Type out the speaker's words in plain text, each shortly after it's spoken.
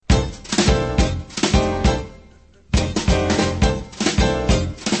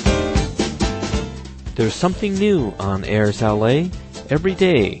There's something new on Airs LA every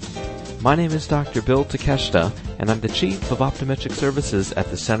day. My name is Dr. Bill Takeshita, and I'm the Chief of Optometric Services at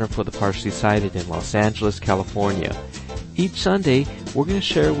the Center for the Partially Sighted in Los Angeles, California. Each Sunday, we're going to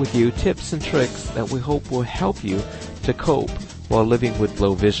share with you tips and tricks that we hope will help you to cope while living with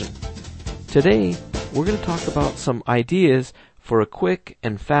low vision. Today, we're going to talk about some ideas for a quick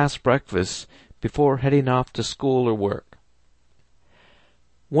and fast breakfast before heading off to school or work.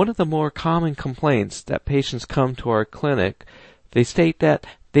 One of the more common complaints that patients come to our clinic, they state that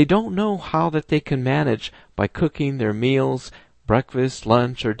they don't know how that they can manage by cooking their meals, breakfast,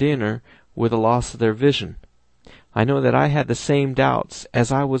 lunch, or dinner with a loss of their vision. I know that I had the same doubts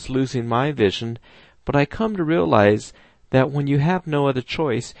as I was losing my vision, but I come to realize that when you have no other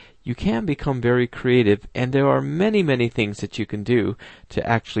choice, you can become very creative, and there are many, many things that you can do to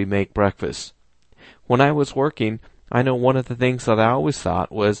actually make breakfast. When I was working, I know one of the things that I always thought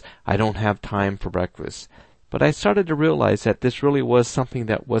was, I don't have time for breakfast. But I started to realize that this really was something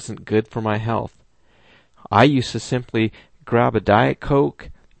that wasn't good for my health. I used to simply grab a Diet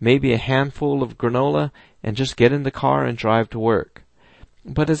Coke, maybe a handful of granola, and just get in the car and drive to work.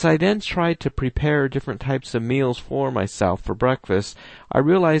 But as I then tried to prepare different types of meals for myself for breakfast, I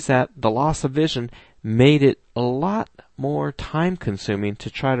realized that the loss of vision made it a lot more time-consuming to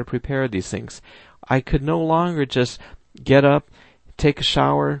try to prepare these things. I could no longer just get up, take a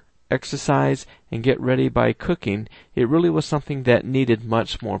shower, exercise, and get ready by cooking. It really was something that needed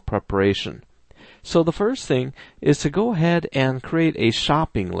much more preparation. So the first thing is to go ahead and create a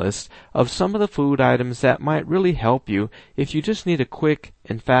shopping list of some of the food items that might really help you if you just need a quick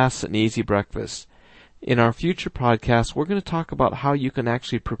and fast and easy breakfast. In our future podcasts, we're going to talk about how you can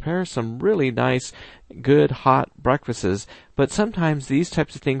actually prepare some really nice, good, hot breakfasts, but sometimes these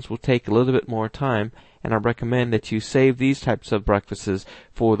types of things will take a little bit more time, and I recommend that you save these types of breakfasts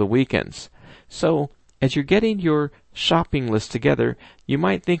for the weekends. So, as you're getting your shopping list together, you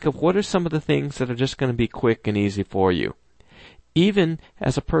might think of what are some of the things that are just going to be quick and easy for you. Even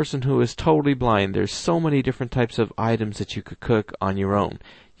as a person who is totally blind, there's so many different types of items that you could cook on your own.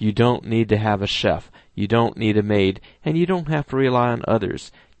 You don't need to have a chef. You don't need a maid, and you don't have to rely on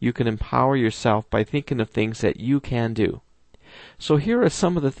others. You can empower yourself by thinking of things that you can do. So here are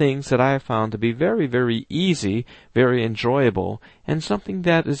some of the things that I have found to be very, very easy, very enjoyable, and something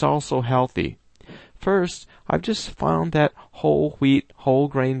that is also healthy. First, I've just found that whole wheat, whole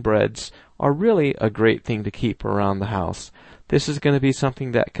grain breads are really a great thing to keep around the house. This is going to be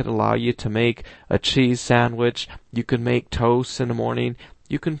something that could allow you to make a cheese sandwich. You can make toast in the morning.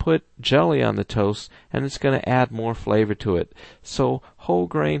 You can put jelly on the toast, and it's going to add more flavor to it. So whole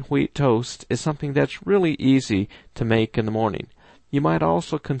grain wheat toast is something that's really easy to make in the morning. You might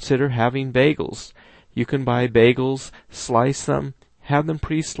also consider having bagels. You can buy bagels, slice them, have them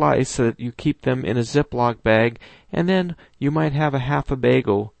pre-sliced so that you keep them in a Ziploc bag, and then you might have a half a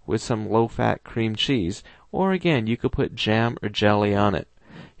bagel with some low-fat cream cheese, or again, you could put jam or jelly on it.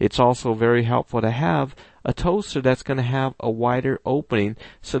 It's also very helpful to have a toaster that's going to have a wider opening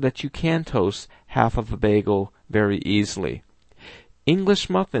so that you can toast half of a bagel very easily. English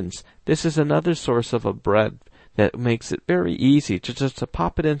muffins. This is another source of a bread that makes it very easy to just to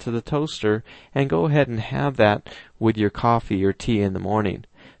pop it into the toaster and go ahead and have that with your coffee or tea in the morning.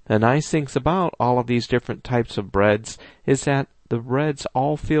 The nice things about all of these different types of breads is that the breads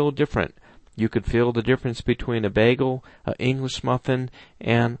all feel different. You could feel the difference between a bagel, an English muffin,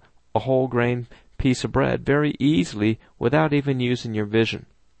 and a whole grain piece of bread very easily without even using your vision.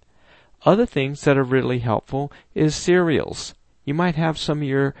 Other things that are really helpful is cereals. You might have some of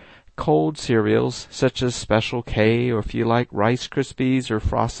your cold cereals, such as Special K, or if you like Rice Krispies or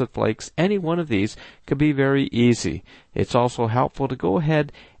Frosted Flakes, any one of these could be very easy. It's also helpful to go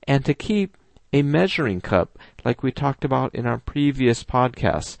ahead and to keep a measuring cup, like we talked about in our previous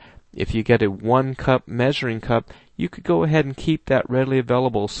podcasts. If you get a 1-cup measuring cup, you could go ahead and keep that readily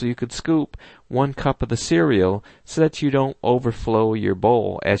available so you could scoop 1 cup of the cereal so that you don't overflow your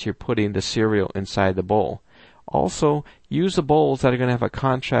bowl as you're putting the cereal inside the bowl. Also, use the bowls that are going to have a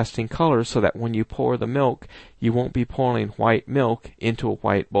contrasting color so that when you pour the milk, you won't be pouring white milk into a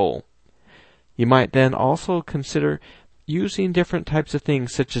white bowl. You might then also consider using different types of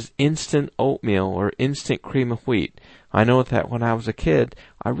things such as instant oatmeal or instant cream of wheat. I know that when I was a kid,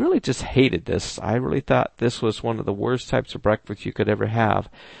 I really just hated this. I really thought this was one of the worst types of breakfast you could ever have.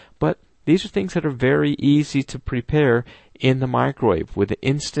 But these are things that are very easy to prepare in the microwave. With the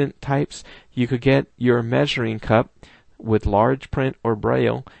instant types, you could get your measuring cup with large print or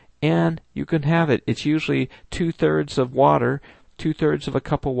braille, and you can have it. It's usually 2/3 of water, 2/3 of a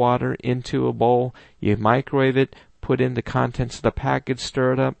cup of water into a bowl. You microwave it, put in the contents of the package,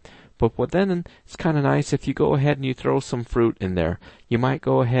 stir it up, But then it's kind of nice if you go ahead and you throw some fruit in there. You might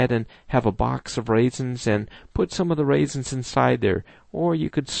go ahead and have a box of raisins and put some of the raisins inside there. Or you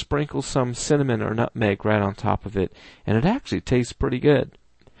could sprinkle some cinnamon or nutmeg right on top of it, and it actually tastes pretty good.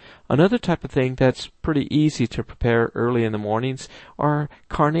 Another type of thing that's pretty easy to prepare early in the mornings are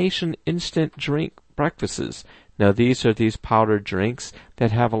Carnation instant drink breakfasts. Now these are these powdered drinks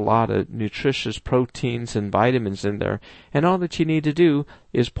that have a lot of nutritious proteins and vitamins in there, and all that you need to do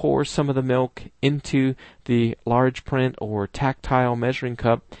is pour some of the milk into the large print or tactile measuring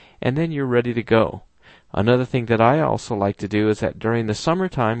cup, and then you're ready to go. Another thing that I also like to do is that during the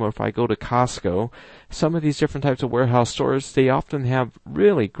summertime, or if I go to Costco, some of these different types of warehouse stores, they often have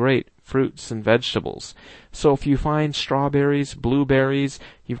really great fruits and vegetables. So if you find strawberries, blueberries,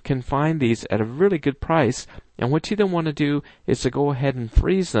 you can find these at a really good price. And what you then want to do is to go ahead and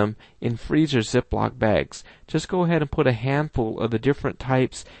freeze them in freezer Ziploc bags. Just go ahead and put a handful of the different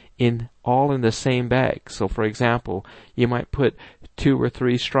types all in the same bag. So for example, you might put 2 or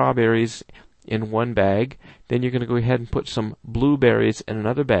 3 strawberries in one bag, then you're going to go ahead and put some blueberries in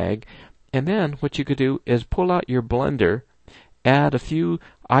another bag, and then what you could do is pull out your blender, add a few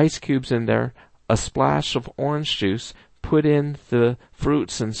ice cubes in there, a splash of orange juice, put in the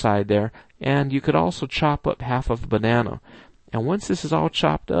fruits inside there, and you could also chop up half of a banana. And once this is all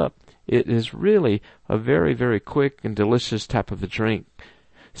chopped up, it is really a very, very quick and delicious type of a drink.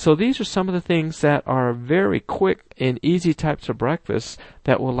 So these are some of the things that are very quick and easy types of breakfasts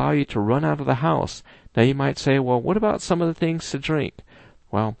that will allow you to run out of the house. Now you might say, well, what about some of the things to drink?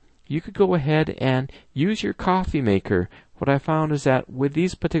 Well, you could go ahead and use your coffee maker. What I found is that with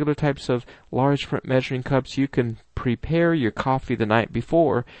these particular types of large print measuring cups, you can prepare your coffee the night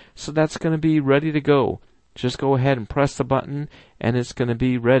before, so that's going to be ready to go. Just go ahead and press the button, and it's going to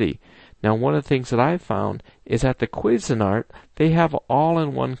be ready. Now, one of the things that I've found is at the Cuisinart, they have an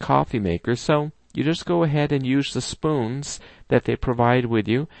all-in-one coffee maker, so you just go ahead and use the spoons that they provide with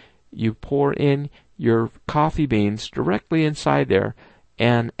you. You pour in your coffee beans directly inside there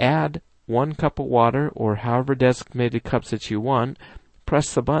and add 1 cup of water or however designated cups that you want.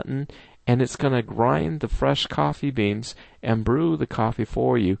 Press the button, and it's going to grind the fresh coffee beans and brew the coffee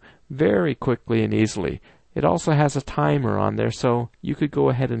for you very quickly and easily. It also has a timer on there, so you could go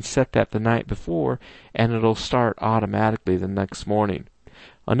ahead and set that the night before, and it'll start automatically the next morning.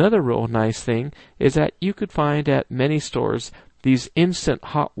 Another real nice thing is that you could find at many stores these instant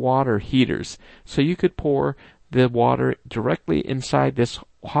hot water heaters. So you could pour the water directly inside this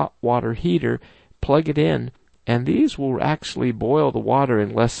hot water heater, plug it in, and these will actually boil the water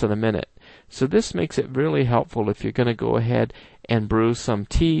in less than a minute. So this makes it really helpful if you're going to go ahead and brew some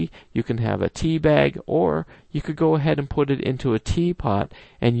tea. You can have a tea bag, or you could go ahead and put it into a teapot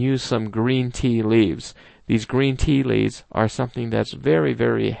and use some green tea leaves. These green tea leaves are something that's very,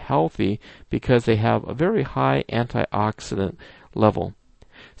 very healthy because they have a very high antioxidant level.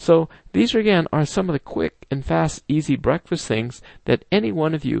 So these again are some of the quick and fast, easy breakfast things that any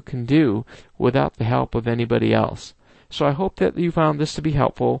one of you can do without the help of anybody else. So I hope that you found this to be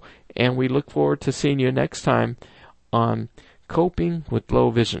helpful, and we look forward to seeing you next time on Coping with Low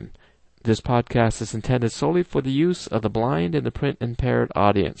Vision. This podcast is intended solely for the use of the blind and the print impaired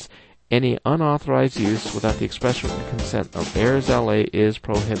audience. Any unauthorized use without the express written consent of AIRS LA is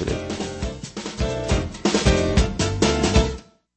prohibited.